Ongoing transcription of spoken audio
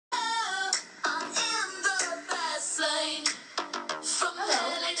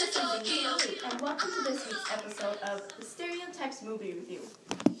welcome to this week's episode of the Stereotypes Movie Review.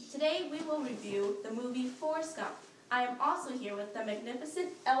 Today we will review the movie Forrest Gump. I am also here with the magnificent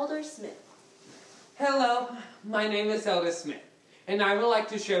Elder Smith. Hello, my name is Elder Smith, and I would like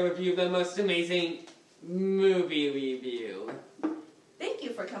to share with you the most amazing movie review. Thank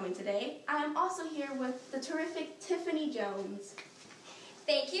you for coming today. I am also here with the terrific Tiffany Jones.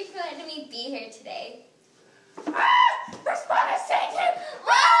 Thank you for letting me be here today. Ah! The spot is Satan!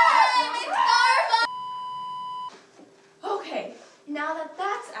 Run! It's horrible! Okay, now that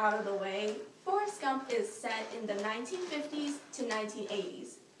that's out of the way, Forrest Gump is set in the 1950s to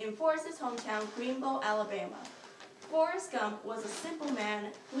 1980s in Forrest's hometown, Greenbow, Alabama. Forrest Gump was a simple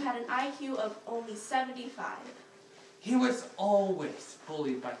man who had an IQ of only 75. He was always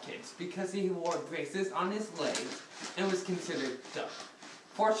bullied by kids because he wore braces on his legs and was considered dumb.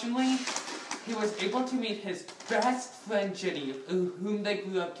 Fortunately, he was able to meet his best friend Jenny, whom they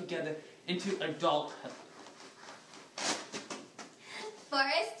grew up together into adulthood.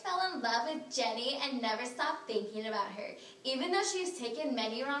 Forrest fell in love with Jenny and never stopped thinking about her, even though she has taken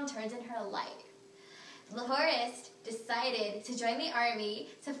many wrong turns in her life. Forrest decided to join the army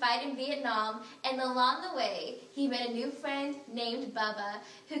to fight in Vietnam, and along the way, he met a new friend named Bubba,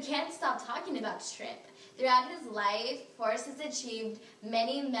 who can't stop talking about shrimp. Throughout his life, Forrest has achieved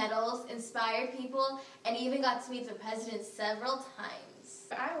many medals, inspired people, and even got to meet the president several times.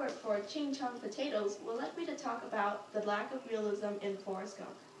 I work for Ching Chong Potatoes will like me to talk about the lack of realism in Forrest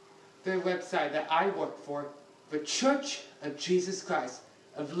Gump. The website that I work for, the Church of Jesus Christ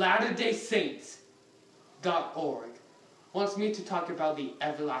of Latter-day Saints.org, wants me to talk about the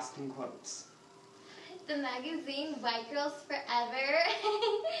everlasting quotes. The magazine White Girls Forever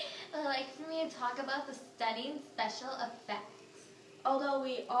would like for me to talk about the stunning special effects. Although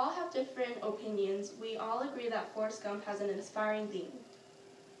we all have different opinions, we all agree that Forrest Gump has an inspiring theme.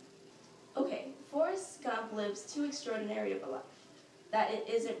 Okay, Forrest Gump lives too extraordinary of a life, that it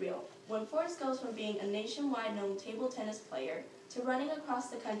isn't real. When Forrest goes from being a nationwide known table tennis player to running across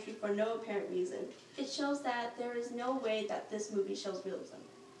the country for no apparent reason, it shows that there is no way that this movie shows realism.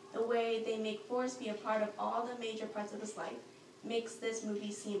 The way they make Forrest be a part of all the major parts of his life makes this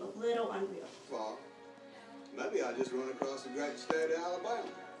movie seem a little unreal. Well, maybe I just run across the great state of Alabama.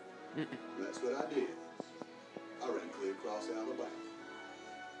 That's what I did. I ran clear across Alabama.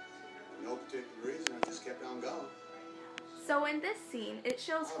 For no particular reason, I just kept on going. So in this scene, it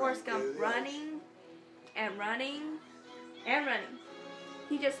shows Forrest Gump running and running and running.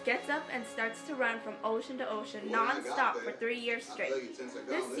 He just gets up and starts to run from ocean to ocean non-stop for 3 years straight.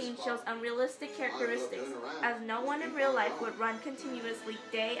 This scene shows unrealistic characteristics, as no one in real life would run continuously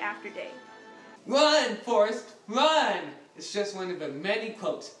day after day. Run, Forrest, run! It's just one of the many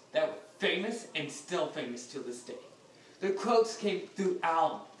quotes that were famous and still famous to this day. The quotes came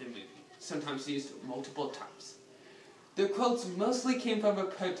throughout the movie, sometimes used multiple times. The quotes mostly came from the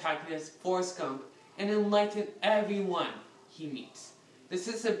protagonist, Forrest Gump, and enlightened everyone he meets. This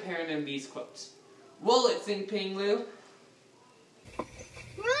is apparent in these quotes. Roll it, Sing Ping Lou. Run,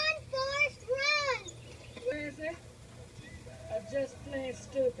 Forrest, run! Crazy? I'm just plain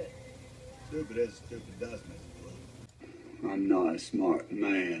stupid. Stupid is stupid, does Mr. Blue. I'm not a smart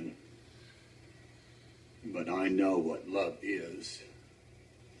man, but I know what love is.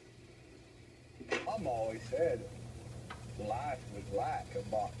 Mom always said life was like a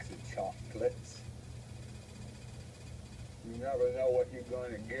box of chocolates. You never know what you're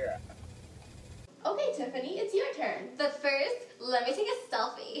going to get. Okay, Tiffany, it's your turn. But first, let me take a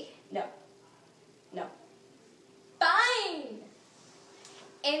selfie. No. No. Fine!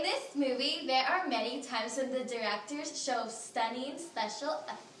 In this movie, there are many times when the directors show stunning special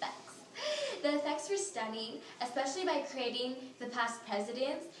effects. The effects were stunning, especially by creating the past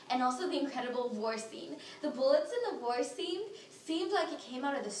presidents and also the incredible war scene. The bullets in the war scene seemed like it came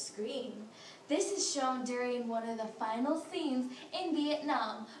out of the screen. This is shown during one of the final scenes in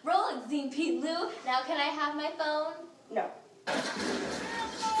Vietnam. Roll it, Zing Pete Lou. Now can I have my phone? No.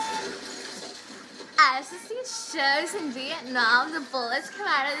 As the scene shows in Vietnam, the bullets come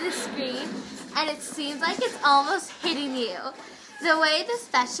out of the screen and it seems like it's almost hitting you. The way the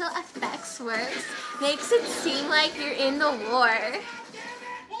special effects works makes it seem like you're in the war.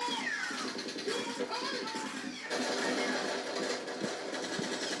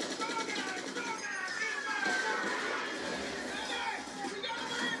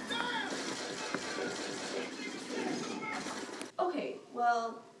 Okay,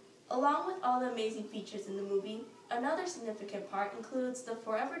 well, along with all the amazing features in the movie, another significant part includes the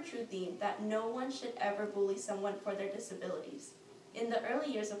forever true theme that no one should ever bully someone for their disabilities. In the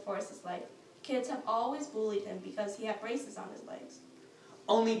early years of Forrest's life, kids have always bullied him because he had braces on his legs.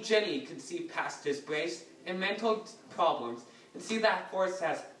 Only Jenny could see past his brace and mental problems and see that Forrest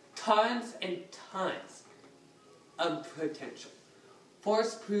has tons and tons of potential.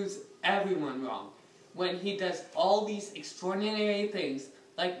 Forrest proves everyone wrong when he does all these extraordinary things,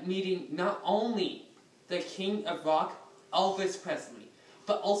 like meeting not only the King of Rock, Elvis Presley,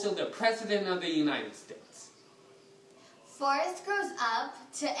 but also the President of the United States. Forrest grows up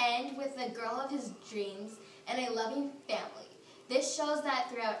to end with the girl of his dreams and a loving family. This shows that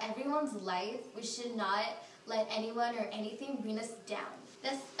throughout everyone's life, we should not let anyone or anything bring us down. The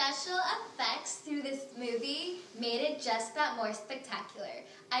special effects through this movie made it just that more spectacular.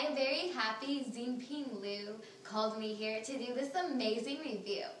 I am very happy Xinping Liu called me here to do this amazing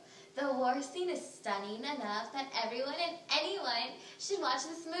review. The war scene is stunning enough that everyone and anyone should watch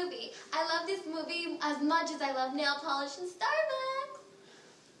this movie. I love this movie as much as I love nail polish and Starbucks.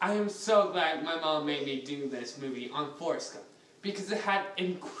 I am so glad my mom made me do this movie on Forrest Gump because it had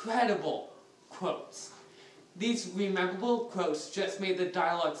incredible quotes. These rememberable quotes just made the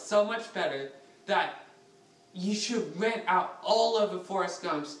dialogue so much better that you should rent out all of the Forrest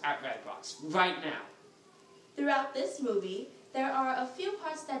Gumps at Redbox right now. Throughout this movie, there are a few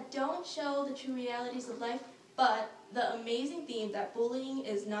parts that don't show the true realities of life, but the amazing theme that bullying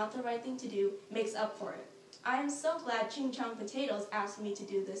is not the right thing to do makes up for it. I am so glad Ching Chong Potatoes asked me to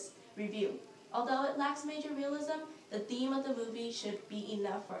do this review. Although it lacks major realism, the theme of the movie should be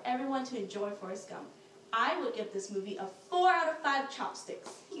enough for everyone to enjoy Forrest Gump. I would give this movie a 4 out of 5 chopsticks.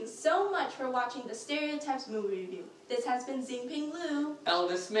 Thank you so much for watching the Stereotypes movie review. This has been Xinping Liu,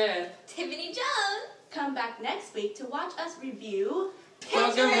 Elda Smith, Tiffany Jones. Come back next week to watch us review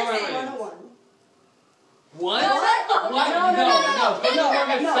Welcome Pinterest Mormon. 101. What? No, What? No. Book of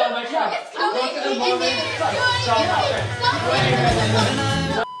Mormon is so much fun. It's coming. Book of Mormon is so much fun. Stop. Wait.